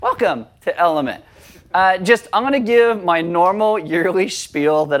welcome to Element. I'm going to give my normal yearly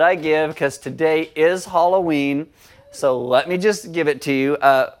spiel that I give because today is Halloween. So let me just give it to you.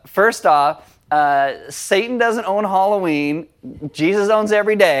 First off, Satan doesn't own Halloween. Jesus owns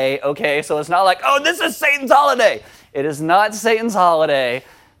every day, okay? So it's not like, oh, this is Satan's holiday. It is not Satan's holiday.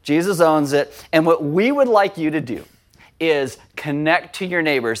 Jesus owns it. And what we would like you to do is connect to your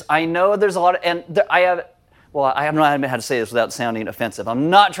neighbors. I know there's a lot of, and I have not how to say this without sounding offensive. I'm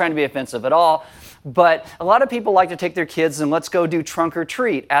not trying to be offensive at all, but a lot of people like to take their kids and let's go do trunk or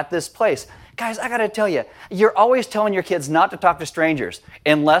treat at this place. Guys, I got to tell you, you're always telling your kids not to talk to strangers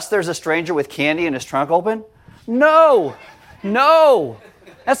unless there's a stranger with candy in his trunk open. No.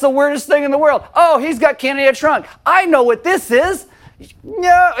 That's the weirdest thing in the world. Oh, he's got candy in a trunk. I know what this is.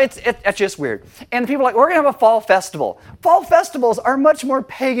 No, it's just weird. And people are like, we're going to have a fall festival. Fall festivals are much more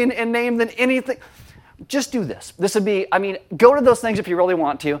pagan in name than anything. Just do this. This would be, go to those things if you really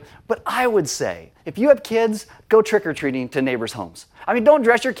want to. But I would say, if you have kids, go trick-or-treating to neighbors' homes. Don't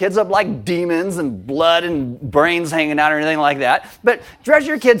dress your kids up like demons and blood and brains hanging out or anything like that. But dress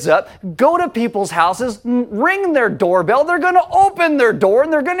your kids up, go to people's houses, ring their doorbell. They're going to open their door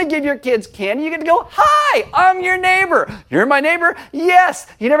and they're going to give your kids candy. You get to go, hi, I'm your neighbor. You're my neighbor? Yes.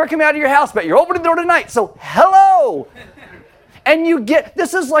 You never come out of your house, but you're opening the door tonight. So hello. And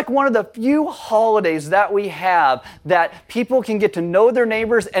this is like one of the few holidays that we have that people can get to know their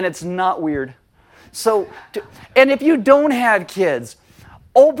neighbors and it's not weird. And if you don't have kids,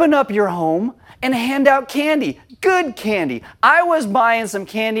 open up your home and hand out candy. Good candy. I was buying some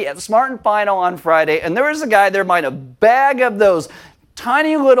candy at Smart and Final on Friday, and there was a guy there buying a bag of those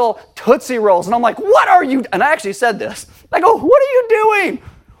tiny little Tootsie Rolls. And I'm like, what are you? And I actually said this. I go, what are you doing?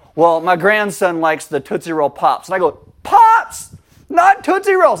 Well, my grandson likes the Tootsie Roll Pops. And I go, Pops, not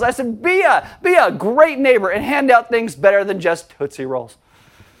Tootsie Rolls. I said, be a great neighbor and hand out things better than just Tootsie Rolls.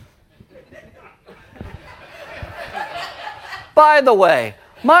 By the way,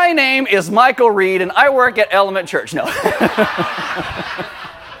 my name is Michael Reed, and I work at Element Church. No.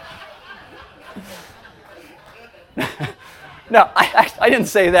 No, I didn't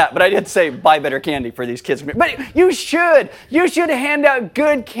say that, but I did say buy better candy for these kids. But you should hand out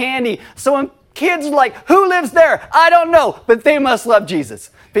good candy. So when kids are like, who lives there? I don't know, but they must love Jesus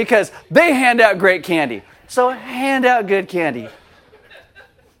because they hand out great candy. So hand out good candy.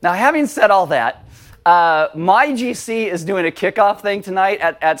 Now, having said all that, my GC is doing a kickoff thing tonight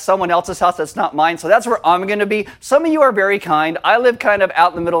at someone else's house that's not mine, so that's where I'm going to be. Some of you are very kind. I live kind of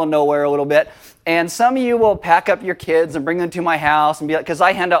out in the middle of nowhere a little bit, and some of you will pack up your kids and bring them to my house and be like, because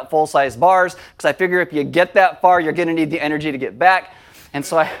I hand out full-size bars, because I figure if you get that far, you're going to need the energy to get back, and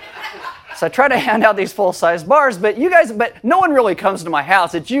so I try to hand out these full-size bars, but no one really comes to my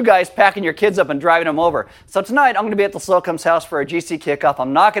house. It's you guys packing your kids up and driving them over. So tonight, I'm going to be at the Slocum's house for a GC kickoff.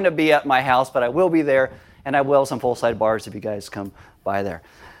 I'm not going to be at my house, but I will be there, and I will have some full-size bars if you guys come by there.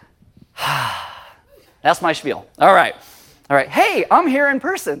 That's my spiel. All right. Hey, I'm here in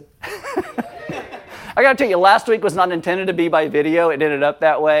person. I got to tell you, last week was not intended to be by video. It ended up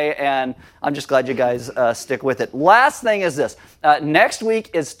that way, and I'm just glad you guys stick with it. Last thing is this. Next week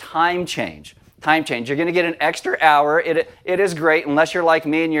is time change. Time change. You're going to get an extra hour. It is great, unless you're like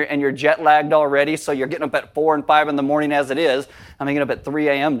me and you're jet lagged already, so you're getting up at 4 and 5 in the morning as it is. I'm getting up at 3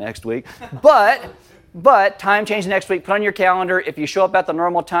 a.m. next week. But time change next week. Put on your calendar. If you show up at the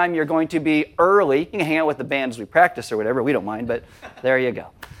normal time, you're going to be early. You can hang out with the band as we practice or whatever. We don't mind, but there you go.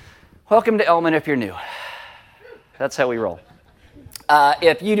 Welcome to Element if you're new. That's how we roll.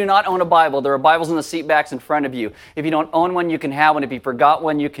 If you do not own a Bible, there are Bibles in the seat backs in front of you. If you don't own one, you can have one. If you forgot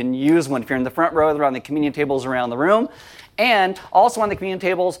one, you can use one. If you're in the front row, they're on the communion tables around the room. And also on the communion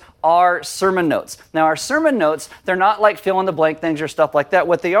tables are sermon notes. Now, our sermon notes, they're not like fill-in-the-blank things or stuff like that.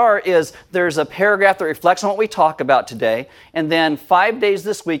 What they are is there's a paragraph that reflects on what we talk about today. And then 5 days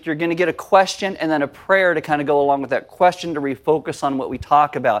this week, you're going to get a question and then a prayer to kind of go along with that question to refocus on what we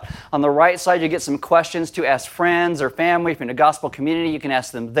talk about. On the right side, you get some questions to ask friends or family. If you're in a gospel community, you can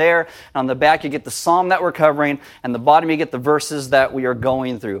ask them there. And on the back, you get the psalm that we're covering. And the bottom, you get the verses that we are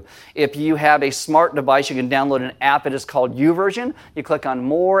going through. If you have a smart device, you can download an app. It is called YouVersion. You click on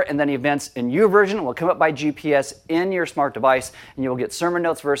More and then Events in YouVersion. It will come up by GPS in your smart device, and you will get sermon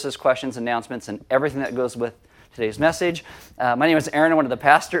notes, verses, questions, announcements, and everything that goes with today's message. My name is Aaron. I'm one of the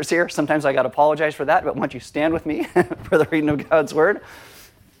pastors here. Sometimes I got to apologize for that, but why don't you stand with me for the reading of God's Word?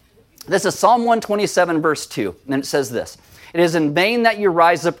 This is Psalm 127, verse 2, and it says this: "It is in vain that you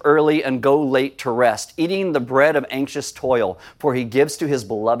rise up early and go late to rest, eating the bread of anxious toil, for he gives to his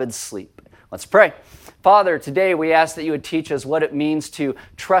beloved sleep." Let's pray. Father, today we ask that you would teach us what it means to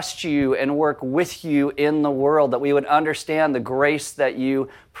trust you and work with you in the world, that we would understand the grace that you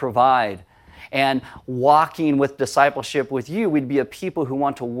provide. And walking with discipleship with you, we'd be a people who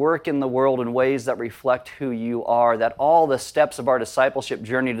want to work in the world in ways that reflect who you are, that all the steps of our discipleship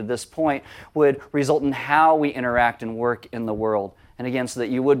journey to this point would result in how we interact and work in the world. And again, so that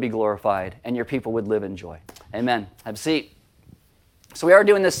you would be glorified and your people would live in joy. Amen. Have a seat. So we are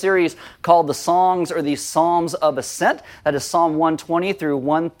doing this series called the Songs or the Psalms of Ascent. That is Psalm 120 through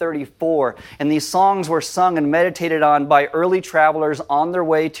 134. And these songs were sung and meditated on by early travelers on their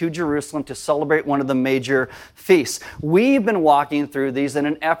way to Jerusalem to celebrate one of the major feasts. We've been walking through these in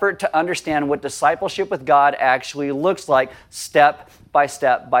an effort to understand what discipleship with God actually looks like step by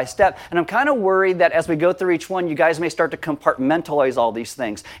step by step. And I'm kind of worried that as we go through each one, you guys may start to compartmentalize all these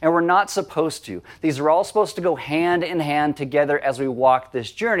things. And we're not supposed to. These are all supposed to go hand in hand together as we walk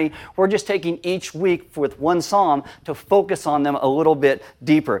this journey. We're just taking each week with one psalm to focus on them a little bit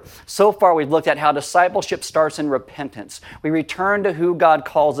deeper. So far, we've looked at how discipleship starts in repentance. We return to who God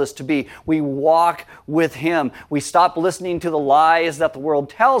calls us to be. We walk with Him. We stop listening to the lies that the world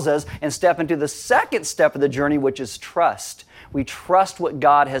tells us and step into the second step of the journey, which is trust. We trust what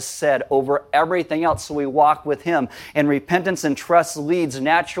God has said over everything else, so we walk with Him. And repentance and trust leads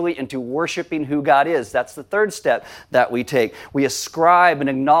naturally into worshiping who God is. That's the third step that we take. We ascribe and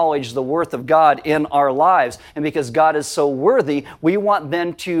acknowledge the worth of God in our lives. And because God is so worthy, we want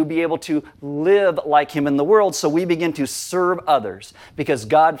then to be able to live like Him in the world, so we begin to serve others because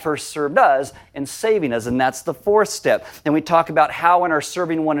God first served us in saving us. And that's the fourth step. Then we talk about how in our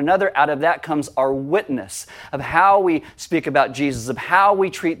serving one another, out of that comes our witness of how we speak about Jesus, of how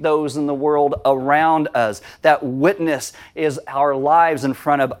we treat those in the world around us. That witness is our lives in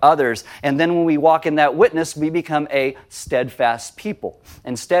front of others. And then when we walk in that witness, we become a steadfast people.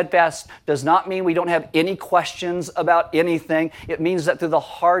 And steadfast does not mean we don't have any questions about anything. It means that through the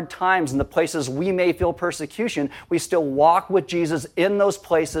hard times and the places we may feel persecution, we still walk with Jesus in those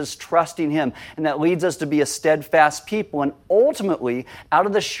places, trusting Him. And that leads us to be a steadfast people. And ultimately, out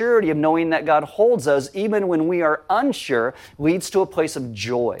of the surety of knowing that God holds us, even when we are unsure, leads to a place of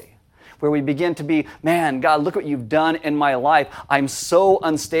joy, where we begin to be, man, God, look what you've done in my life. I'm so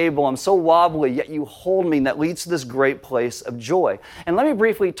unstable, I'm so wobbly, yet you hold me. And that leads to this great place of joy. And let me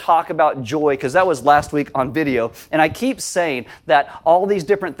briefly talk about joy, because that was last week on video. And I keep saying that all these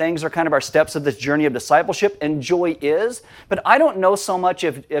different things are kind of our steps of this journey of discipleship, and joy is. But I don't know so much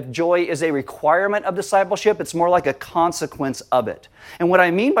if joy is a requirement of discipleship. It's more like a consequence of it. And what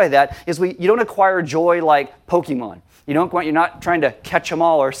I mean by that is you don't acquire joy like Pokemon. You're not trying to catch them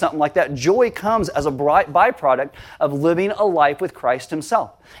all or something like that. Joy comes as a byproduct of living a life with Christ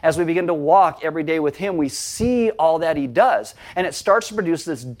Himself. As we begin to walk every day with Him, we see all that He does. And it starts to produce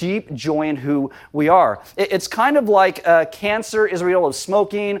this deep joy in who we are. It's kind of like cancer is a result of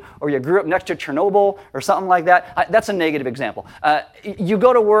smoking, or you grew up next to Chernobyl or something like that. That's a negative example. You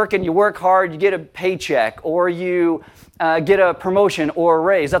go to work and you work hard, you get a paycheck, or you get a promotion or a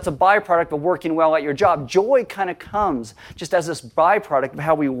raise. That's a byproduct of working well at your job. Joy kind of comes just as this byproduct of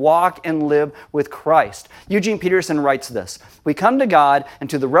how we walk and live with Christ. Eugene Peterson writes this: "We come to God and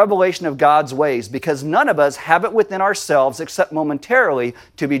to the revelation of God's ways because none of us have it within ourselves except momentarily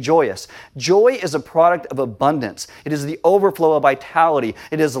to be joyous. Joy is a product of abundance. It is the overflow of vitality.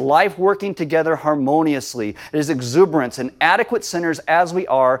 It is life working together harmoniously. It is exuberance, and adequate sinners as we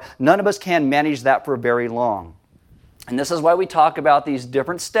are, none of us can manage that for very long." And this is why we talk about these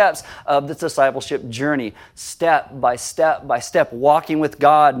different steps of this discipleship journey, step by step by step, walking with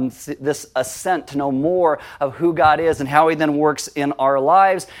God and this ascent to know more of who God is and how He then works in our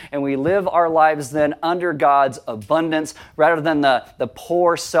lives. And we live our lives then under God's abundance rather than the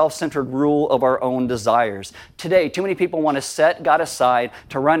poor, self-centered rule of our own desires. Today, too many people want to set God aside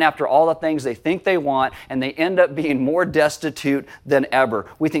to run after all the things they think they want, and they end up being more destitute than ever.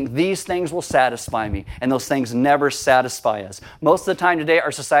 We think these things will satisfy me, and those things never satisfy us. Most of the time today,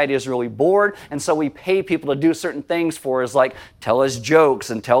 our society is really bored, and so we pay people to do certain things for us, like tell us jokes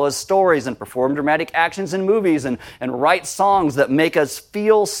and tell us stories and perform dramatic actions in movies and write songs that make us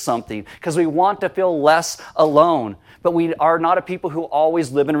feel something because we want to feel less alone. But we are not a people who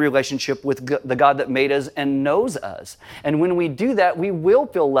always live in relationship with the God that made us and knows us. And when we do that, we will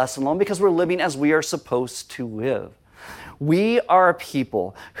feel less alone because we're living as we are supposed to live. We are a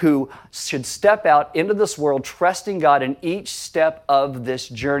people who should step out into this world trusting God in each step of this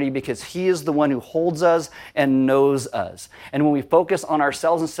journey because He is the one who holds us and knows us. And when we focus on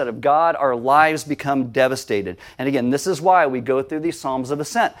ourselves instead of God, our lives become devastated. And again, this is why we go through these Psalms of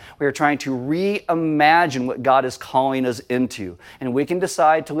Ascent. We are trying to reimagine what God is calling us into. And we can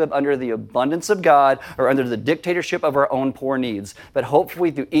decide to live under the abundance of God or under the dictatorship of our own poor needs. But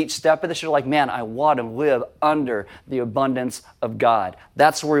hopefully through each step of this, you're like, man, I want to live under the abundance of God.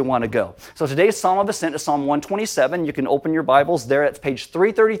 That's where we want to go. So today's Psalm of Ascent is Psalm 127. You can open your Bibles there. It's page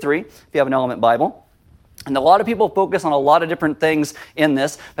 333 if you have an Element Bible. And a lot of people focus on a lot of different things in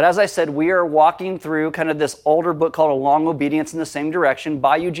this, but as I said, we are walking through kind of this older book called A Long Obedience in the Same Direction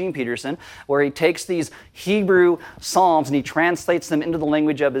by Eugene Peterson, where he takes these Hebrew Psalms and he translates them into the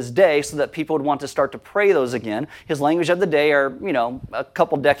language of his day so that people would want to start to pray those again. His language of the day are, a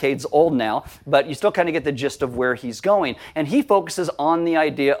couple decades old now, but you still kind of get the gist of where he's going. And he focuses on the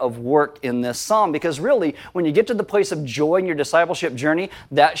idea of work in this psalm, because really, when you get to the place of joy in your discipleship journey,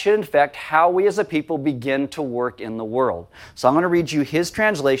 that should affect how we as a people begin to work in the world. So I'm going to read you his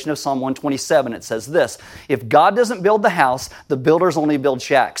translation of Psalm 127. It says this: "If God doesn't build the house, the builders only build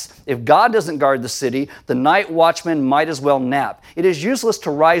shacks. If God doesn't guard the city, the night watchman might as well nap. It is useless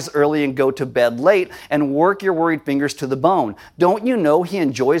to rise early and go to bed late and work your worried fingers to the bone. Don't you know He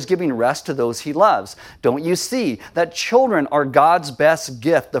enjoys giving rest to those He loves? Don't you see that children are God's best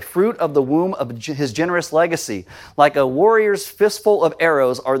gift, the fruit of the womb of His generous legacy? Like a warrior's fistful of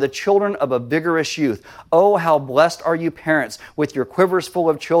arrows are the children of a vigorous youth. Oh, how blessed are you parents with your quivers full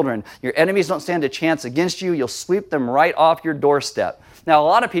of children. Your enemies don't stand a chance against you. You'll sweep them right off your doorstep." Now, a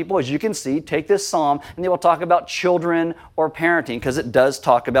lot of people, as you can see, take this psalm and they will talk about children or parenting, because it does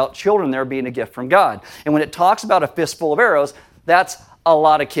talk about children there being a gift from God. And when it talks about a fistful of arrows, that's a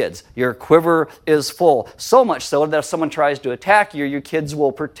lot of kids. Your quiver is full. So much so that if someone tries to attack you, your kids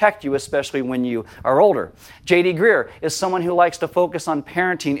will protect you, especially when you are older. J.D. Greear is someone who likes to focus on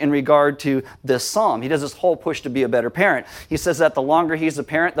parenting in regard to this psalm. He does this whole push to be a better parent. He says that the longer he's a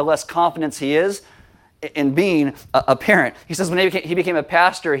parent, the less confidence he is in being a parent. He says when he became a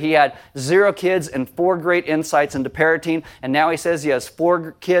pastor, he had 0 kids and 4 great insights into parenting, and now he says he has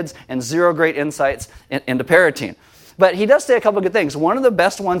 4 kids and 0 great insights into parenting. But he does say a couple of good things. One of the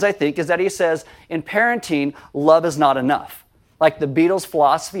best ones, I think, is that he says, in parenting, love is not enough. Like the Beatles'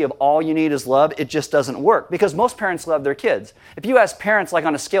 philosophy of all you need is love, it just doesn't work, because most parents love their kids. If you ask parents, like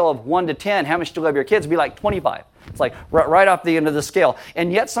on a scale of 1 to 10, how much do you love your kids, it'd be like 25. It's like right off the end of the scale.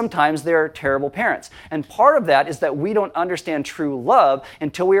 And yet sometimes they're terrible parents. And part of that is that we don't understand true love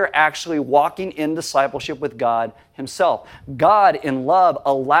until we are actually walking in discipleship with God Himself. God in love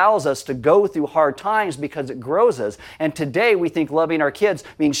allows us to go through hard times because it grows us. And today we think loving our kids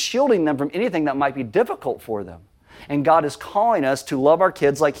means shielding them from anything that might be difficult for them. And God is calling us to love our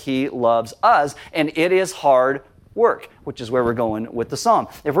kids like He loves us. And it is hard work, which is where we're going with the psalm.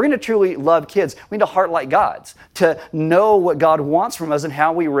 If we're going to truly love kids, we need a heart like God's, to know what God wants from us and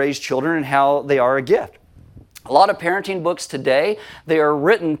how we raise children and how they are a gift. A lot of parenting books today, they are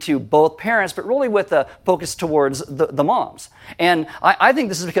written to both parents, but really with a focus towards the moms. And I think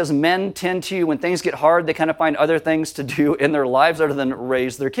this is because men tend to, when things get hard, they kind of find other things to do in their lives other than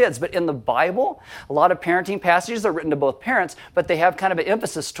raise their kids. But in the Bible, a lot of parenting passages are written to both parents, but they have kind of an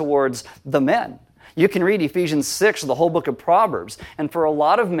emphasis towards the men. You can read Ephesians 6, the whole book of Proverbs. And for a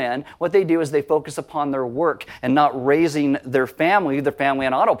lot of men, what they do is they focus upon their work and not raising their family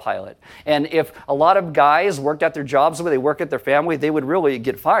on autopilot. And if a lot of guys worked at their jobs the way they work at their family, they would really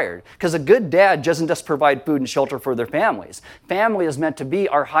get fired. Because a good dad doesn't just provide food and shelter for their families. Family is meant to be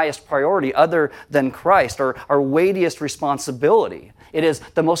our highest priority other than Christ, or our weightiest responsibility. It is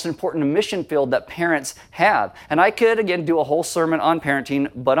the most important mission field that parents have. And I could, again, do a whole sermon on parenting,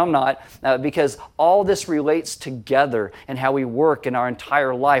 but I'm not, because all this relates together in how we work in our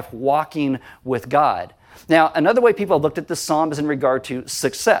entire life, walking with God. Now, another way people have looked at this psalm is in regard to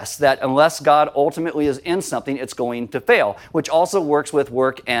success, that unless God ultimately is in something, it's going to fail, which also works with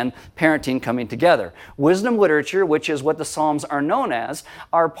work and parenting coming together. Wisdom literature, which is what the Psalms are known as,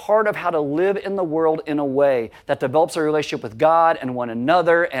 are part of how to live in the world in a way that develops a relationship with God and one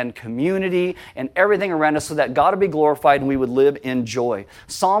another and community and everything around us so that God would be glorified and we would live in joy.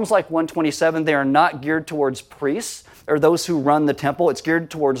 Psalms like 127, they are not geared towards priests or those who run the temple. It's geared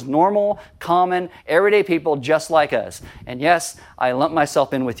towards normal, common, everyday people just like us. And yes, I lump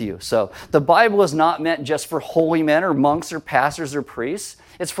myself in with you. So the Bible is not meant just for holy men or monks or pastors or priests.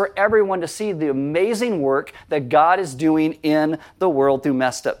 It's for everyone to see the amazing work that God is doing in the world through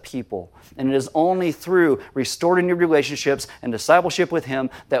messed up people. And it is only through restored new relationships and discipleship with Him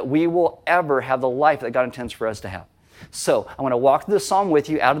that we will ever have the life that God intends for us to have. So I'm going to walk through the psalm with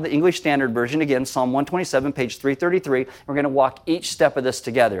you out of the English Standard Version. Again, Psalm 127, page 333. We're going to walk each step of this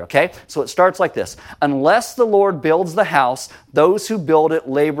together, okay? So it starts like this. Unless the Lord builds the house, those who build it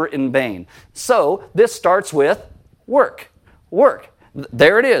labor in vain. So this starts with work. Work.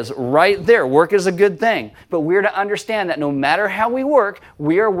 There it is, right there. Work is a good thing. But we're to understand that no matter how we work,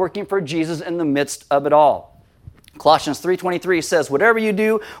 we are working for Jesus in the midst of it all. Colossians 3:23 says, whatever you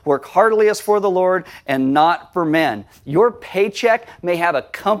do, work heartily as for the Lord and not for men. Your paycheck may have a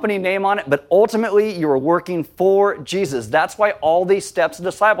company name on it, but ultimately you are working for Jesus. That's why all these steps of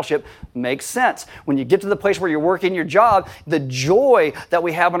discipleship make sense. When you get to the place where you're working your job, the joy that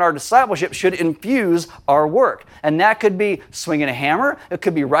we have in our discipleship should infuse our work. And that could be swinging a hammer. It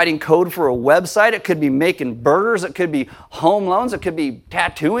could be writing code for a website. It could be making burgers. It could be home loans. It could be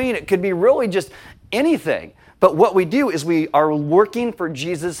tattooing. It could be really just anything. But what we do is we are working for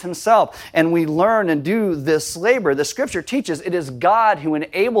Jesus himself, and we learn and do this labor. The scripture teaches it is God who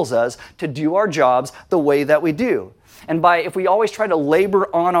enables us to do our jobs the way that we do. And if we always try to labor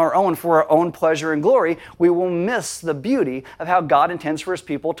on our own for our own pleasure and glory, we will miss the beauty of how God intends for his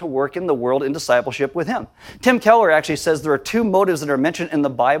people to work in the world in discipleship with him. Tim Keller actually says there are two motives that are mentioned in the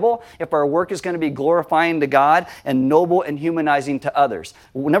Bible if our work is going to be glorifying to God and noble and humanizing to others.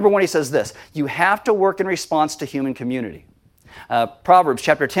 Number one, he says this: you have to work in response to human community. Proverbs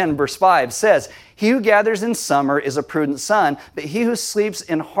chapter 10, verse 5 says, he who gathers in summer is a prudent son, but he who sleeps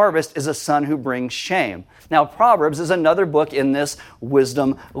in harvest is a son who brings shame. Now, Proverbs is another book in this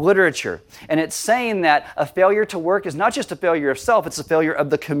wisdom literature. And it's saying that a failure to work is not just a failure of self, it's a failure of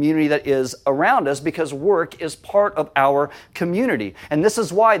the community that is around us, because work is part of our community. And this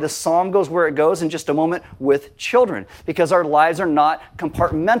is why the psalm goes where it goes in just a moment with children, because our lives are not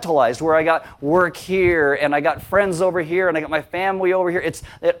compartmentalized, where I got work here, and I got friends over here, and I got my family over here.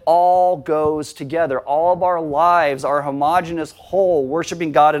 It all goes together. All of our lives are a homogeneous whole,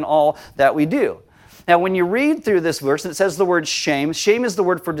 worshiping God in all that we do. Now, when you read through this verse, and it says the word shame, shame is the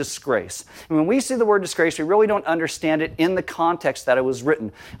word for disgrace. And when we see the word disgrace, we really don't understand it in the context that it was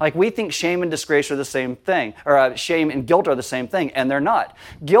written. Like, we think shame and disgrace are the same thing, or shame and guilt are the same thing, and they're not.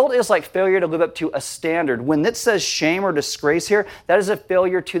 Guilt is like failure to live up to a standard. When it says shame or disgrace here, that is a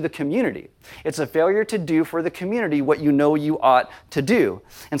failure to the community. It's a failure to do for the community what you know you ought to do.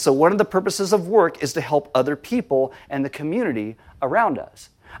 And so one of the purposes of work is to help other people and the community around us.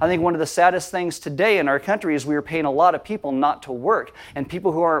 I think one of the saddest things today in our country is we are paying a lot of people not to work. And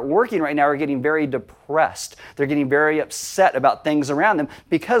people who aren't working right now are getting very depressed. They're getting very upset about things around them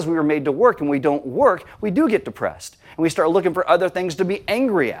because we were made to work. And when we don't work, we do get depressed. And we start looking for other things to be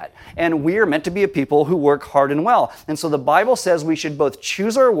angry at. And we are meant to be a people who work hard and well. And so the Bible says we should both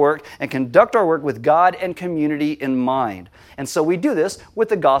choose our work and conduct our work with God and community in mind. And so we do this with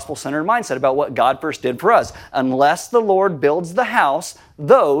the gospel-centered mindset about what God first did for us. Unless the Lord builds the house,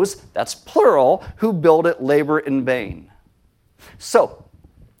 those, that's plural, who build it labor in vain. So,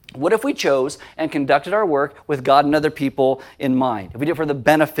 what if we chose and conducted our work with God and other people in mind? If we did it for the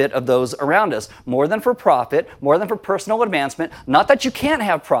benefit of those around us, more than for profit, more than for personal advancement. Not that you can't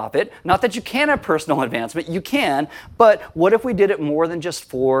have profit, not that you can't have personal advancement, you can, but what if we did it more than just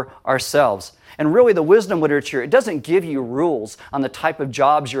for ourselves? And really, the wisdom literature, it doesn't give you rules on the type of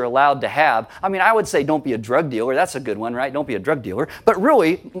jobs you're allowed to have. I mean, I would say don't be a drug dealer. That's a good one, right? Don't be a drug dealer. But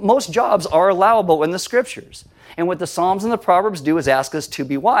really, most jobs are allowable in the scriptures. And what the Psalms and the Proverbs do is ask us to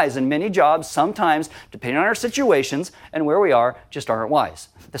be wise. And many jobs, sometimes, depending on our situations and where we are, just aren't wise.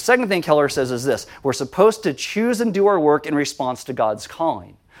 The second thing Keller says is this: we're supposed to choose and do our work in response to God's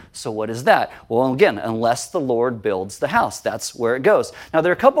calling. So what is that? Well, again, unless the Lord builds the house. That's where it goes. Now, there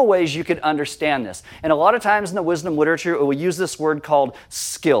are a couple ways you could understand this. And a lot of times in the wisdom literature, it will use this word called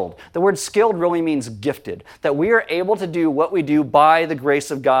skilled. The word skilled really means gifted, that we are able to do what we do by the grace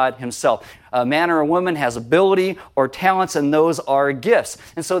of God himself. A man or a woman has ability or talents, and those are gifts.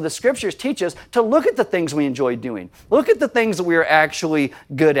 And so the scriptures teach us to look at the things we enjoy doing. Look at the things that we are actually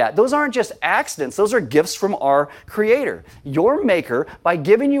good at. Those aren't just accidents. Those are gifts from our Creator. Your Maker, by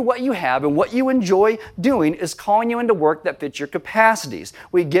giving you what you have and what you enjoy doing, is calling you into work that fits your capacities.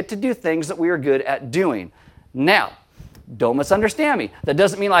 We get to do things that we are good at doing. Now, don't misunderstand me. That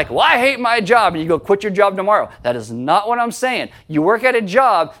doesn't mean like, well, I hate my job and you go quit your job tomorrow. That is not what I'm saying. You work at a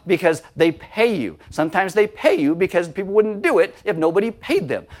job because they pay you. Sometimes they pay you because people wouldn't do it if nobody paid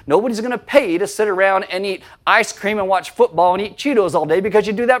them. Nobody's going to pay you to sit around and eat ice cream and watch football and eat Cheetos all day because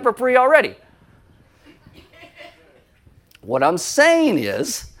you do that for free already. What I'm saying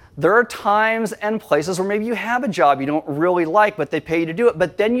is There are times and places where maybe you have a job you don't really like, but they pay you to do it.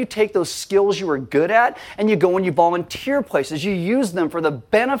 But then you take those skills you were good at and you go and you volunteer places. You use them for the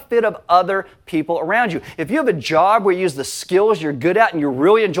benefit of other people around you. If you have a job where you use the skills you're good at and you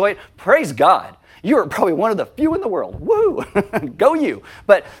really enjoy it, praise God. You are probably one of the few in the world. Woo! Go you.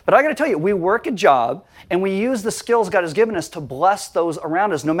 But I got to tell you, we work a job and we use the skills God has given us to bless those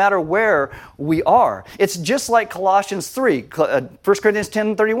around us, no matter where we are. It's just like Colossians 3. 1 Corinthians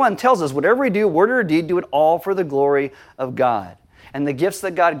 10:31 tells us, whatever we do, word or deed, do it all for the glory of God. And the gifts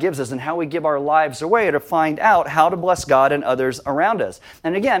that God gives us and how we give our lives away to find out how to bless God and others around us.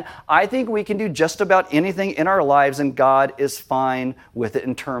 And again, I think we can do just about anything in our lives and God is fine with it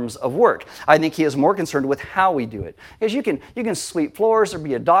in terms of work. I think He is more concerned with how we do it. Because you can sweep floors or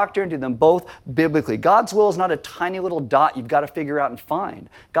be a doctor and do them both biblically. God's will is not a tiny little dot you've got to figure out and find.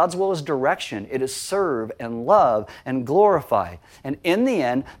 God's will is direction. It is serve and love and glorify. And in the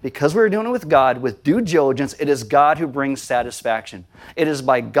end, because we're doing it with God, with due diligence, it is God who brings satisfaction. It is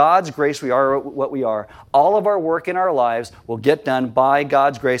by God's grace we are what we are. All of our work in our lives will get done by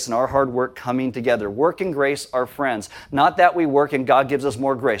God's grace and our hard work coming together. Work and grace are friends. Not that we work and God gives us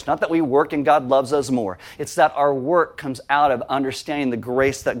more grace. Not that we work and God loves us more. It's that our work comes out of understanding the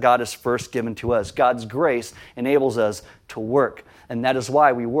grace that God has first given to us. God's grace enables us to work. And that is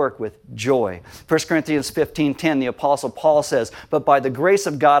why we work with joy. 1 Corinthians 15:10, the Apostle Paul says, "But by the grace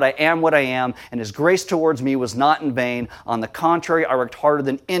of God I am what I am, and His grace towards me was not in vain. On the contrary, I worked harder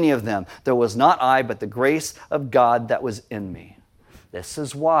than any of them. There was not I, but the grace of God that was in me." This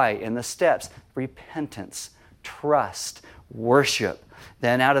is why in the steps, repentance, trust, worship.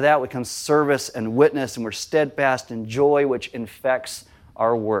 Then out of that comes service and witness, and we're steadfast in joy, which infects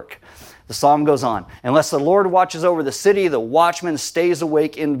our work. The psalm goes on, "Unless the Lord watches over the city, the watchman stays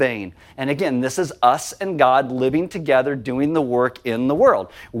awake in vain." And again, this is us and God living together, doing the work in the world.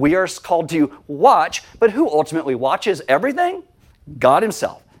 We are called to watch, but who ultimately watches everything? God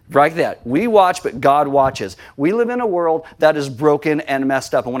Himself. Like that. We watch, but God watches. We live in a world that is broken and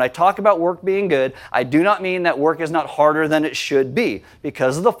messed up. And when I talk about work being good, I do not mean that work is not harder than it should be.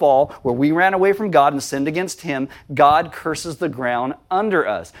 Because of the fall, where we ran away from God and sinned against Him, God curses the ground under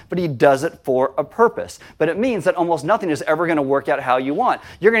us. But He does it for a purpose. But it means that almost nothing is ever going to work out how you want.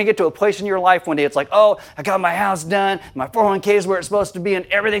 You're going to get to a place in your life one day, it's like, oh, I got my house done, my 401k is where it's supposed to be, and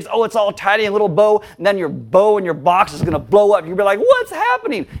everything's, it's all tidy, a little bow, and then your bow in your box is going to blow up. You'll be like, what's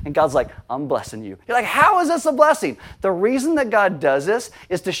happening? And God's like, I'm blessing you. You're like, how is this a blessing? The reason that God does this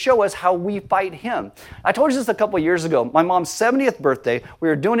is to show us how we fight Him. I told you this a couple years ago. My mom's 70th birthday, we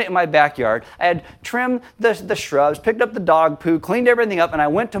were doing it in my backyard. I had trimmed the shrubs, picked up the dog poo, cleaned everything up, and I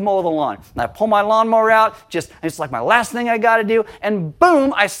went to mow the lawn. And I pull my lawnmower out, it's like my last thing I got to do, and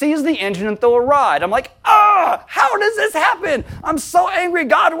boom, I seize the engine and throw a rod. I'm like, how does this happen? I'm so angry.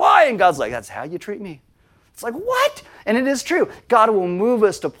 God, why? And God's like, that's how you treat me. It's like, what? And it is true. God will move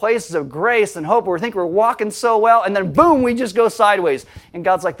us to places of grace and hope where we think we're walking so well, and then boom, we just go sideways. And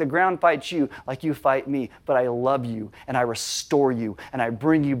God's like, the ground fights you like you fight me, but I love you, and I restore you, and I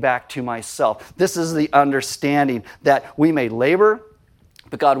bring you back to myself. This is the understanding that we may labor,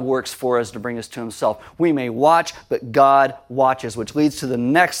 but God works for us to bring us to Himself. We may watch, but God watches, which leads to the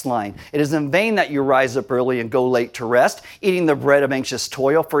next line. It is in vain that you rise up early and go late to rest, eating the bread of anxious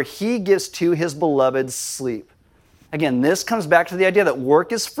toil, for He gives to His beloved sleep. Again, this comes back to the idea that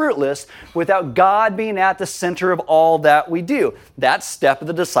work is fruitless without God being at the center of all that we do. That step of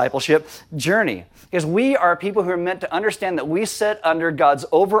the discipleship journey. Because we are people who are meant to understand that we sit under God's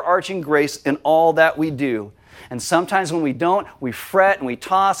overarching grace in all that we do. And sometimes when we don't, we fret and we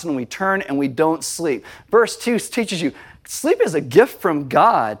toss and we turn and we don't sleep. Verse 2 teaches you, sleep is a gift from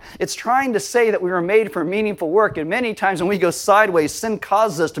God. It's trying to say that we were made for meaningful work. And many times when we go sideways, sin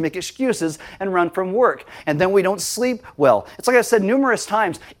causes us to make excuses and run from work. And then we don't sleep well. It's like I've said numerous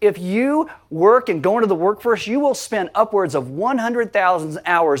times, if you work and go into the workforce, you will spend upwards of 100,000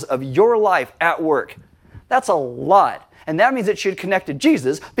 hours of your life at work. That's a lot. And that means it should connect to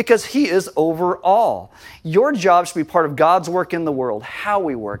Jesus because He is over all. Your job should be part of God's work in the world, how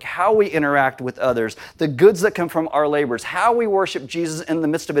we work, how we interact with others, the goods that come from our labors, how we worship Jesus in the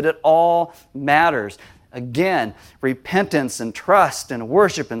midst of it. It all matters. Again, repentance and trust and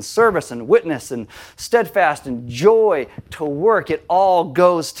worship and service and witness and steadfast and joy to work. It all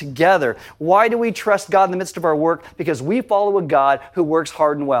goes together. Why do we trust God in the midst of our work? Because we follow a God who works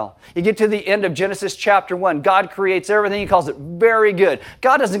hard and well. You get to the end of Genesis chapter 1. God creates everything. He calls it very good.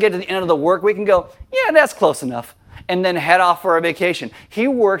 God doesn't get to the end of the work. We can go, yeah, that's close enough, and then head off for a vacation. He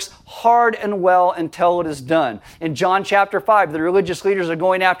works hard and well until it is done. In John chapter 5, the religious leaders are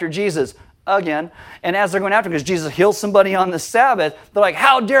going after Jesus. again. And as they're going after him, because Jesus heals somebody on the Sabbath, they're like,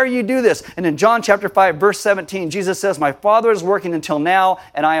 how dare you do this? And in John chapter 5, verse 17, Jesus says, my Father is working until now,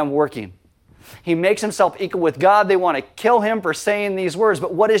 and I am working. He makes himself equal with God. They want to kill him for saying these words.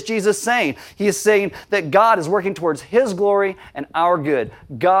 But what is Jesus saying? He is saying that God is working towards his glory and our good.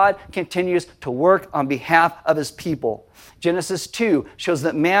 God continues to work on behalf of his people. Genesis 2 shows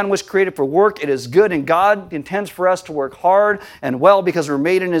that man was created for work. It is good, and God intends for us to work hard and well because we're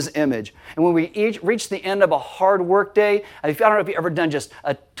made in his image. And when we reach the end of a hard work day, I don't know if you've ever done just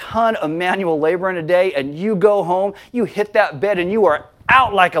a ton of manual labor in a day, and you go home, you hit that bed, and you are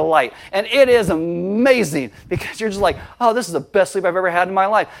out like a light. And it is amazing because you're just like, oh, this is the best sleep I've ever had in my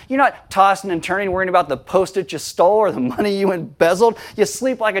life. You're not tossing and turning, worrying about the postage you stole or the money you embezzled. You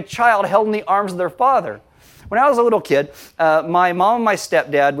sleep like a child held in the arms of their father. When I was a little kid, my mom and my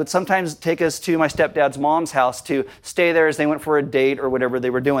stepdad would sometimes take us to my stepdad's mom's house to stay there as they went for a date or whatever they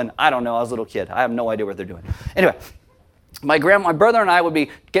were doing. I don't know. I was a little kid. I have no idea what they're doing. Anyway, my brother and I would be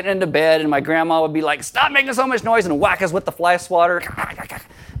getting into bed, and my grandma would be like, stop making so much noise, and whack us with the fly swatter.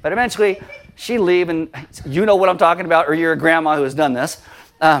 But eventually, she'd leave, and you know what I'm talking about, or you're a grandma who has done this.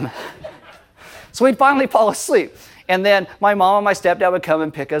 So we'd finally fall asleep. And then my mom and my stepdad would come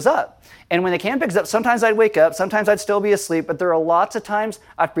and pick us up. And when they came and pick us up, sometimes I'd wake up, sometimes I'd still be asleep, but there are lots of times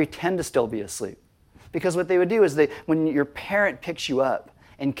I'd pretend to still be asleep. Because what they would do is when your parent picks you up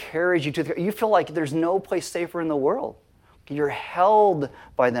and carries you you feel like there's no place safer in the world. You're held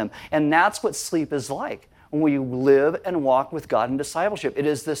by them. And that's what sleep is like when we live and walk with God in discipleship. It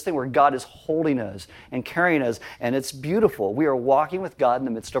is this thing where God is holding us and carrying us, and it's beautiful. We are walking with God in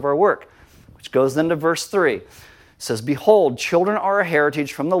the midst of our work, which goes then to verse 3. It says, behold, children are a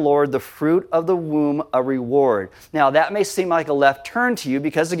heritage from the Lord, the fruit of the womb a reward. Now, that may seem like a left turn to you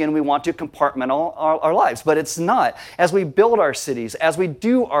because, again, we want to compartmentalize our lives, but it's not. As we build our cities, as we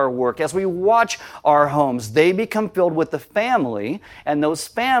do our work, as we watch our homes, they become filled with the family, and those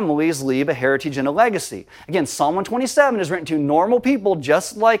families leave a heritage and a legacy. Again, Psalm 127 is written to normal people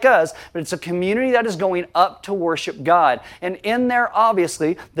just like us, but it's a community that is going up to worship God. And in there,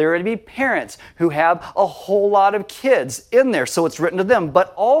 obviously, there are to be parents who have a whole lot of kids in there, so it's written to them.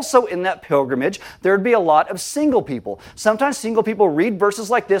 But also in that pilgrimage, there'd be a lot of single people. Sometimes single people read verses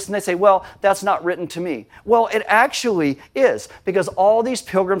like this and they say, well, that's not written to me. Well, it actually is, because all these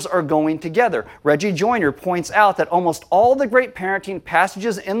pilgrims are going together. Reggie Joyner points out that almost all the great parenting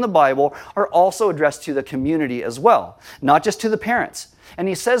passages in the Bible are also addressed to the community as well, not just to the parents. And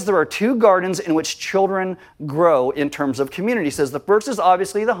he says there are two gardens in which children grow in terms of community. He says the first is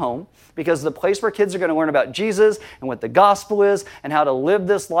obviously the home, because the place where kids are going to learn about Jesus and what the gospel is and how to live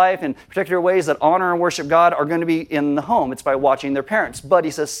this life in particular ways that honor and worship God are going to be in the home. It's by watching their parents. But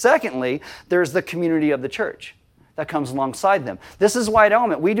he says, secondly, there's the community of the church that comes alongside them. This is why at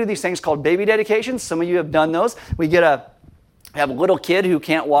Element we do these things called baby dedications. Some of you have done those. We have a little kid who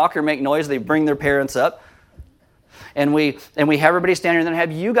can't walk or make noise. They bring their parents up. And we have everybody stand here and then have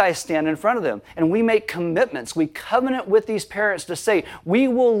you guys stand in front of them. And we make commitments. We covenant with these parents to say, we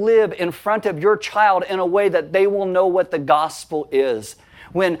will live in front of your child in a way that they will know what the gospel is.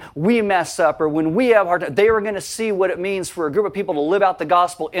 When we mess up or when we have a hard time, they are going to see what it means for a group of people to live out the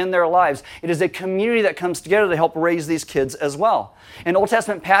gospel in their lives. It is a community that comes together to help raise these kids as well. In Old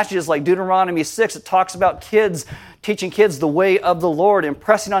Testament passages like Deuteronomy 6, it talks about teaching kids the way of the Lord,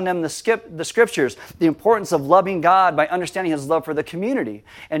 impressing on them the scriptures, the importance of loving God by understanding his love for the community.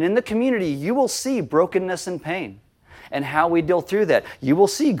 And in the community, you will see brokenness and pain and how we deal through that. You will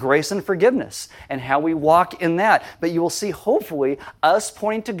see grace and forgiveness and how we walk in that. But you will see, hopefully, us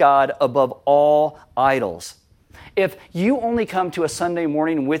pointing to God above all idols. If you only come to a Sunday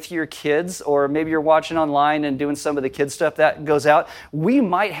morning with your kids, or maybe you're watching online and doing some of the kids stuff that goes out, we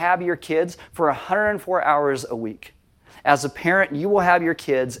might have your kids for 104 hours a week. As a parent, you will have your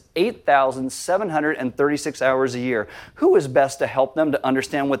kids 8,736 hours a year. Who is best to help them to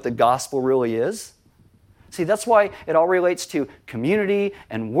understand what the gospel really is? See, that's why it all relates to community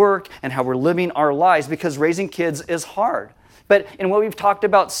and work and how we're living our lives, because raising kids is hard. But in what we've talked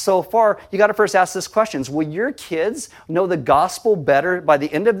about so far, you got to first ask this question. Will your kids know the gospel better by the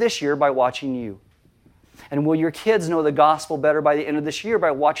end of this year by watching you? And will your kids know the gospel better by the end of this year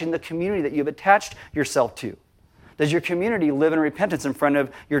by watching the community that you've attached yourself to? Does your community live in repentance in front of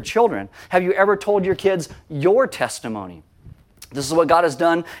your children? Have you ever told your kids your testimony? This is what God has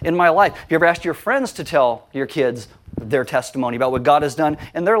done in my life. Have you ever asked your friends to tell your kids their testimony about what God has done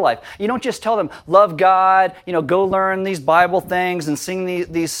in their life? You don't just tell them, love God, go learn these Bible things and sing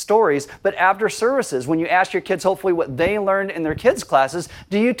these stories. But after services, when you ask your kids hopefully what they learned in their kids' classes,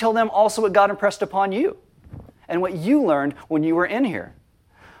 do you tell them also what God impressed upon you and what you learned when you were in here?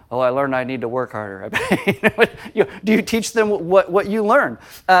 Oh, I learned I need to work harder. Do you teach them what you learn?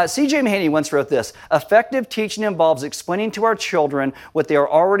 C.J. Mahaney once wrote this: effective teaching involves explaining to our children what they are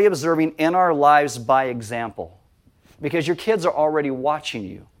already observing in our lives by example. Because your kids are already watching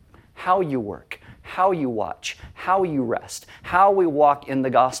you, how you work, how you watch, how you rest, how we walk in the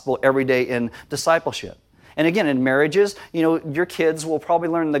gospel every day in discipleship. And again, in marriages, your kids will probably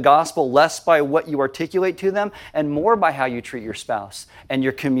learn the gospel less by what you articulate to them and more by how you treat your spouse and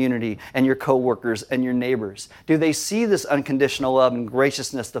your community and your coworkers and your neighbors. Do they see this unconditional love and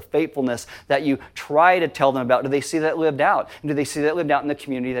graciousness, the faithfulness that you try to tell them about? Do they see that lived out? And do they see that lived out in the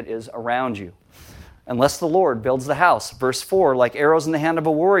community that is around you? Unless the Lord builds the house. Verse 4, like arrows in the hand of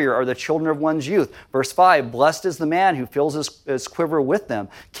a warrior are the children of one's youth. Verse 5, blessed is the man who fills his quiver with them.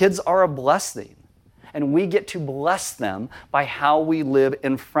 Kids are a blessing. And we get to bless them by how we live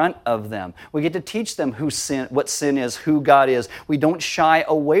in front of them. We get to teach them what sin is, who God is. We don't shy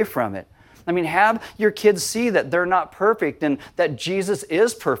away from it. Have your kids see that they're not perfect and that Jesus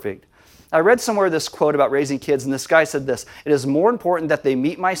is perfect. I read somewhere this quote about raising kids, and this guy said this: it is more important that they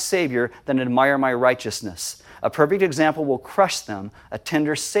meet my Savior than admire my righteousness. A perfect example will crush them. A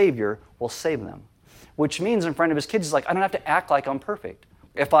tender Savior will save them. Which means in front of his kids, he's like, I don't have to act like I'm perfect.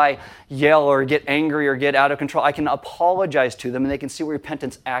 If I yell or get angry or get out of control, I can apologize to them and they can see what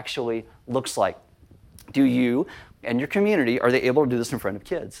repentance actually looks like. Do you and your community, are they able to do this in front of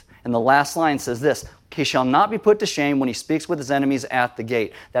kids? And the last line says this: he shall not be put to shame when he speaks with his enemies at the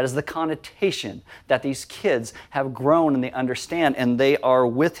gate. That is the connotation that these kids have grown and they understand, and they are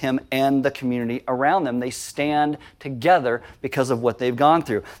with him and the community around them. They stand together because of what they've gone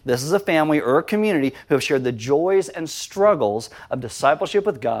through. This is a family or a community who have shared the joys and struggles of discipleship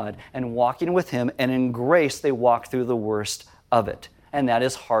with God and walking with him, and in grace they walk through the worst of it. And that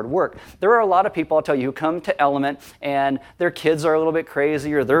is hard work. There are a lot of people, I'll tell you, who come to Element and their kids are a little bit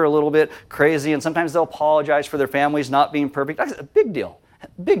crazy or they're a little bit crazy, and sometimes they'll apologize for their families not being perfect. That's a big deal.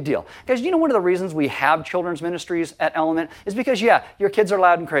 Big deal. Guys, one of the reasons we have children's ministries at Element is because, your kids are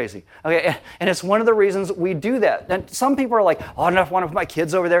loud and crazy. Okay, and it's one of the reasons we do that. And some people are like, oh, I don't want to put my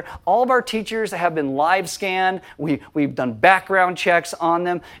kids over there. All of our teachers have been live scanned. We've done background checks on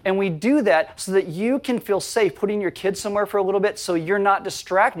them. And we do that so that you can feel safe putting your kids somewhere for a little bit so you're not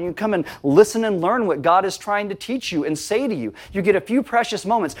distracted. You can come and listen and learn what God is trying to teach you and say to you. You get a few precious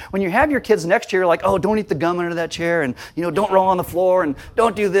moments. When you have your kids next to you, you're like, oh, don't eat the gum under that chair, and don't roll on the floor, and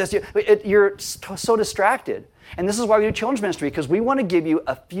don't do this. You're so distracted. And this is why we do children's ministry, because we want to give you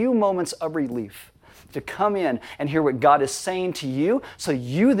a few moments of relief to come in and hear what God is saying to you, so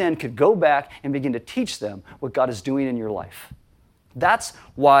you then could go back and begin to teach them what God is doing in your life. That's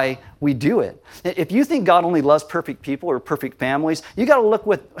why we do it. If you think God only loves perfect people or perfect families, you got to look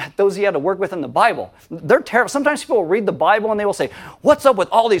with those he had to work with in the Bible. They're terrible. Sometimes people will read the Bible and they will say, what's up with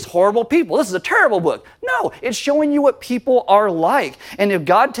all these horrible people? This is a terrible book. No, it's showing you what people are like. And if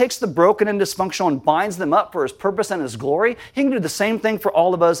God takes the broken and dysfunctional and binds them up for his purpose and his glory, he can do the same thing for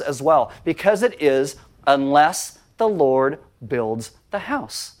all of us as well. Because it is, unless the Lord builds the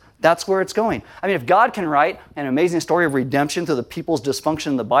house. That's where it's going. If God can write an amazing story of redemption through the people's dysfunction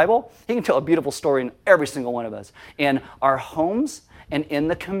in the Bible, he can tell a beautiful story in every single one of us, in our homes and in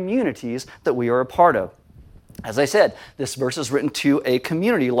the communities that we are a part of. As I said, this verse is written to a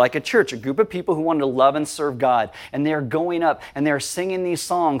community like a church, a group of people who want to love and serve God. And they are going up and they are singing these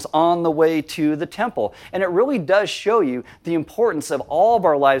songs on the way to the temple. And it really does show you the importance of all of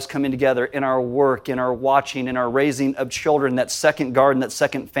our lives coming together in our work, in our watching, in our raising of children, that second garden, that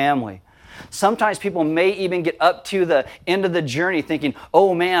second family. Sometimes people may even get up to the end of the journey thinking,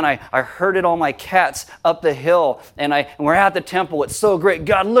 oh man, I herded all my cats up the hill and we're at the temple. It's so great.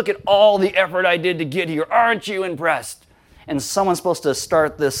 God, look at all the effort I did to get here. Aren't you impressed? And someone's supposed to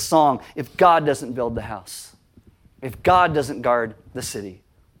start this song, if God doesn't build the house, if God doesn't guard the city.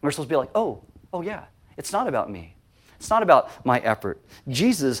 We're supposed to be like, oh yeah, it's not about me. It's not about my effort.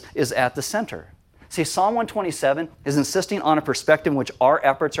 Jesus is at the center. See, Psalm 127 is insisting on a perspective in which our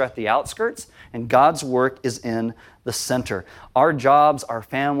efforts are at the outskirts and God's work is in the center. Our jobs, our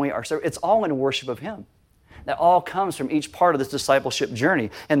family, our service, it's all in worship of him. That all comes from each part of this discipleship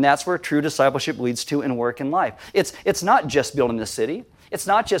journey, and that's where true discipleship leads to in work and life. It's not just building the city. It's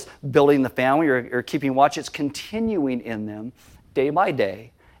not just building the family or keeping watch. It's continuing in them day by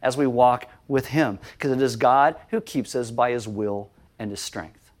day as we walk with him, because it is God who keeps us by his will and his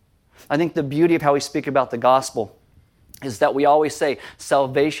strength. I think the beauty of how we speak about the gospel is that we always say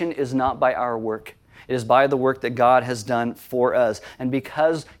salvation is not by our work. It is by the work that God has done for us. And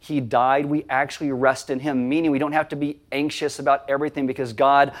because he died, we actually rest in him, meaning we don't have to be anxious about everything because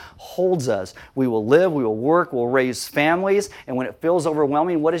God holds us. We will live, we will work, we'll raise families, and when it feels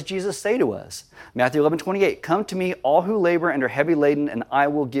overwhelming, what does Jesus say to us? Matthew 11:28, come to me, all who labor and are heavy laden, and I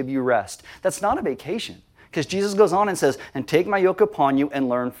will give you rest. That's not a vacation. Because Jesus goes on and says, and take my yoke upon you and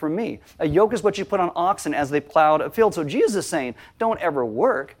learn from me. A yoke is what you put on oxen as they plowed a field. So Jesus is saying, don't ever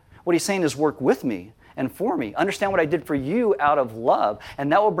work. What he's saying is work with me and for me. Understand what I did for you out of love. And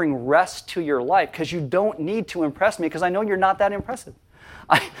that will bring rest to your life because you don't need to impress me because I know you're not that impressive.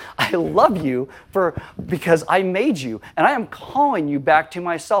 I love you because I made you. And I am calling you back to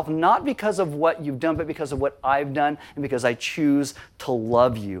myself, not because of what you've done, but because of what I've done and because I choose to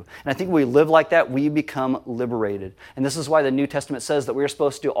love you. And I think when we live like that, we become liberated. And this is why the New Testament says that we're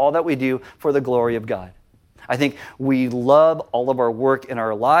supposed to do all that we do for the glory of God. I think we love all of our work in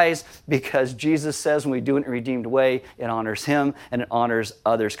our lives because Jesus says when we do it in a redeemed way, it honors him and it honors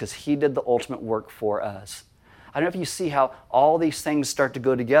others because he did the ultimate work for us. I don't know if you see how all these things start to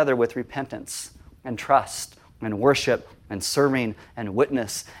go together with repentance and trust and worship and serving and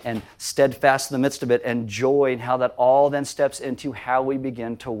witness and steadfast in the midst of it and joy and how that all then steps into how we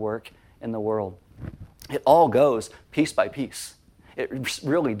begin to work in the world. It all goes piece by piece. It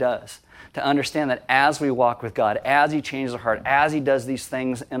really does. To understand that as we walk with God, as he changes our heart, as he does these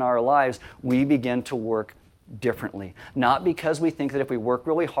things in our lives, we begin to work differently. Not because we think that if we work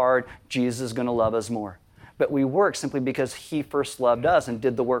really hard, Jesus is going to love us more. But we work simply because he first loved us and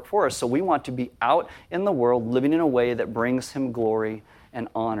did the work for us. So we want to be out in the world living in a way that brings him glory and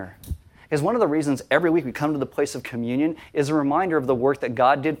honor. Because one of the reasons every week we come to the place of communion is a reminder of the work that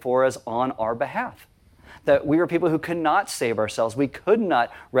God did for us on our behalf. That we were people who could not save ourselves. We could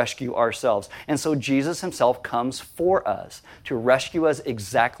not rescue ourselves. And so Jesus himself comes for us to rescue us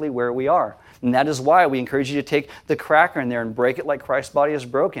exactly where we are. And that is why we encourage you to take the cracker in there and break it like Christ's body is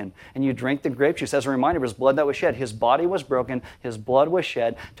broken. And you drink the grape juice as a reminder of his blood that was shed. His body was broken, his blood was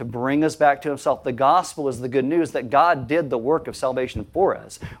shed to bring us back to himself. The gospel is the good news that God did the work of salvation for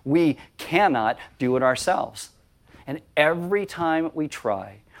us. We cannot do it ourselves. And every time we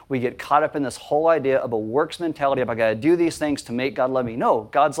try, we get caught up in this whole idea of a works mentality of I got to do these things to make God love me. No,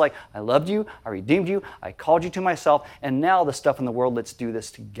 God's like, I loved you, I redeemed you, I called you to myself, and now the stuff in the world, let's do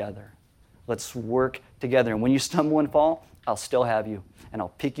this together. Let's work together. And when you stumble and fall, I'll still have you. And I'll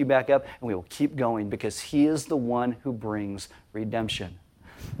pick you back up, and we will keep going because he is the one who brings redemption.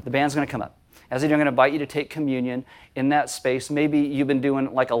 The band's going to come up. As they're going to invite you to take communion in that space. Maybe you've been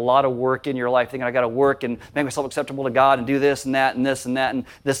doing like a lot of work in your life, thinking I got to work and make myself acceptable to God and do this and that and this and that, and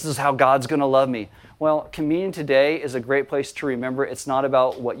this is how God's going to love me. Well, communion today is a great place to remember it's not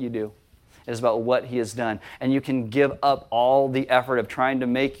about what you do. It is about what he has done. And you can give up all the effort of trying to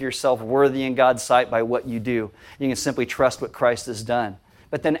make yourself worthy in God's sight by what you do. You can simply trust what Christ has done.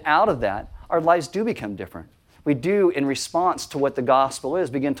 But then out of that, our lives do become different. We do, in response to what the gospel is,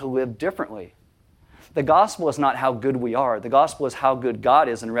 begin to live differently. The gospel is not how good we are. The gospel is how good God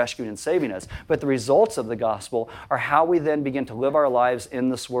is in rescuing and saving us. But the results of the gospel are how we then begin to live our lives in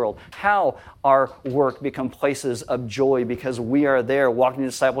this world, how our work become places of joy because we are there walking in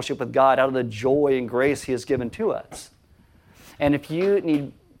discipleship with God out of the joy and grace he has given to us. And if you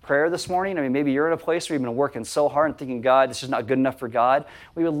need prayer this morning, maybe you're in a place where you've been working so hard and thinking, God, this is not good enough for God,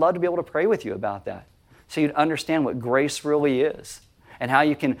 we would love to be able to pray with you about that so you'd understand what grace really is. And how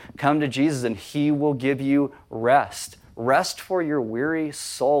you can come to Jesus and he will give you rest. Rest for your weary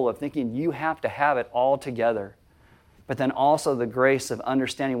soul of thinking you have to have it all together. But then also the grace of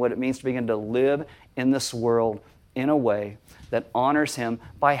understanding what it means to begin to live in this world in a way that honors him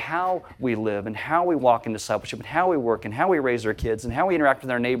by how we live and how we walk in discipleship and how we work and how we raise our kids and how we interact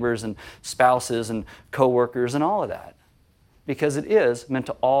with our neighbors and spouses and coworkers and all of that. Because it is meant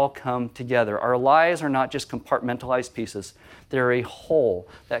to all come together. Our lives are not just compartmentalized pieces. They're a whole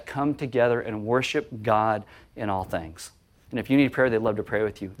that come together and worship God in all things. And if you need prayer, they'd love to pray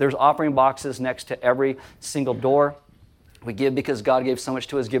with you. There's offering boxes next to every single door. We give because God gave so much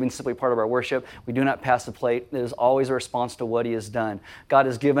to us. Giving is simply part of our worship. We do not pass the plate. It is always a response to what he has done. God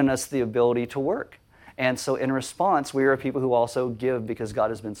has given us the ability to work. And so in response, we are people who also give because God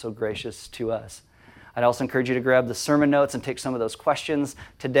has been so gracious to us. I'd also encourage you to grab the sermon notes and take some of those questions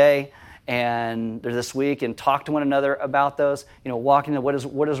today and this week and talk to one another about those. Walking into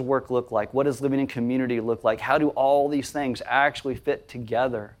what does work look like? What does living in community look like? How do all these things actually fit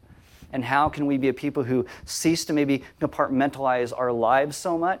together? And how can we be a people who cease to maybe compartmentalize our lives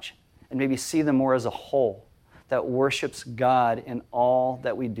so much and maybe see them more as a whole that worships God in all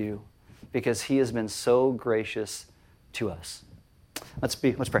that we do because he has been so gracious to us. Let's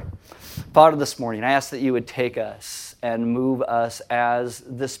pray. Father, this morning, I ask that you would take us and move us as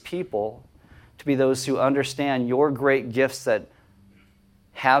this people to be those who understand your great gifts that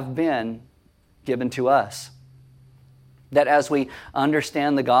have been given to us. That as we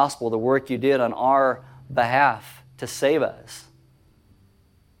understand the gospel, the work you did on our behalf to save us,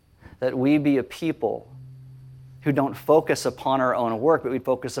 that we be a people who don't focus upon our own work, but we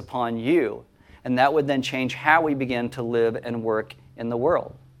focus upon you. And that would then change how we begin to live and work in the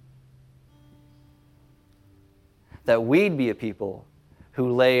world. That we'd be a people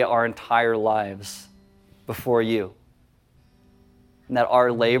who lay our entire lives before you. And that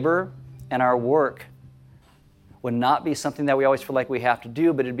our labor and our work would not be something that we always feel like we have to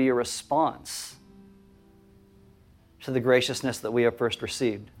do, but it'd be a response to the graciousness that we have first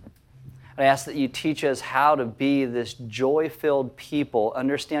received. I ask that you teach us how to be this joy-filled people,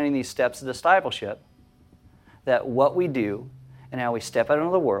 understanding these steps of discipleship, that what we do and how we step out into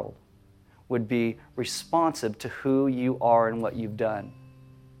the world would be responsive to who you are and what you've done.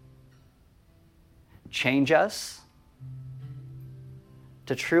 Change us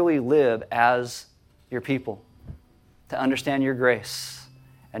to truly live as your people, to understand your grace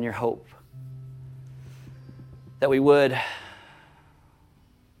and your hope, that we would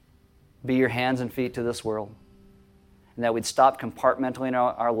be your hands and feet to this world, and that we'd stop compartmentalizing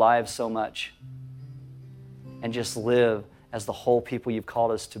our lives so much and just live as the whole people you've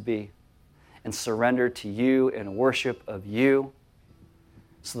called us to be and surrender to you in worship of you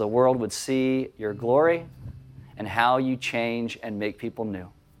so the world would see your glory and how you change and make people new.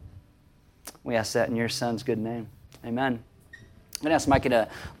 We ask that in your Son's good name. Amen. I'm going to ask Micah to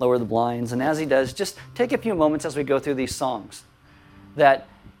lower the blinds, and as he does, just take a few moments as we go through these songs that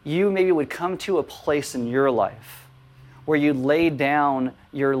you maybe would come to a place in your life where you lay down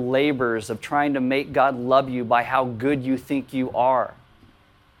your labors of trying to make God love you by how good you think you are,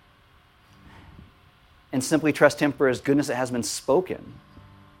 and simply trust Him for His goodness that has been spoken.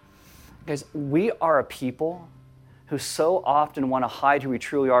 Guys, we are a people who so often want to hide who we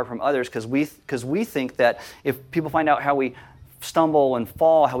truly are from others because we think that if people find out how we stumble and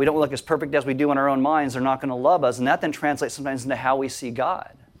fall, how we don't look as perfect as we do in our own minds, they're not going to love us. And that then translates sometimes into how we see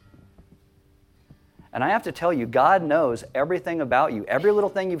God. And I have to tell you, God knows everything about you. Every little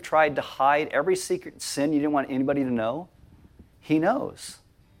thing you've tried to hide, every secret sin you didn't want anybody to know, He knows.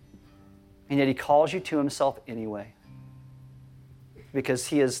 And yet He calls you to Himself anyway. Because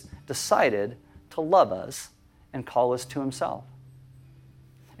He has decided to love us and call us to Himself.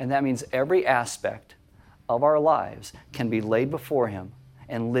 And that means every aspect of our lives can be laid before Him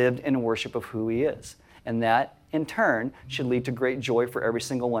and lived in worship of who He is. And that, in turn, should lead to great joy for every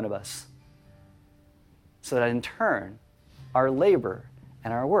single one of us. So that in turn, our labor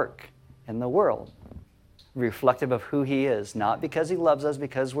and our work in the world reflective of who He is, not because He loves us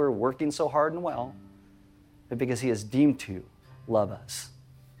because we're working so hard and well, but because He is deemed to love us.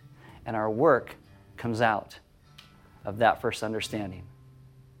 And our work comes out of that first understanding.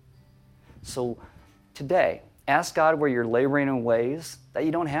 So today, ask God where you're laboring in ways that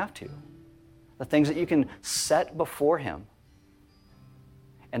you don't have to. The things that you can set before Him.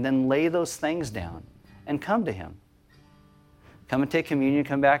 And then lay those things down and come to Him. Come and take communion,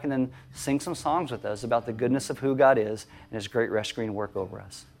 come back and then sing some songs with us about the goodness of who God is and His great rescuing work over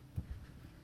us.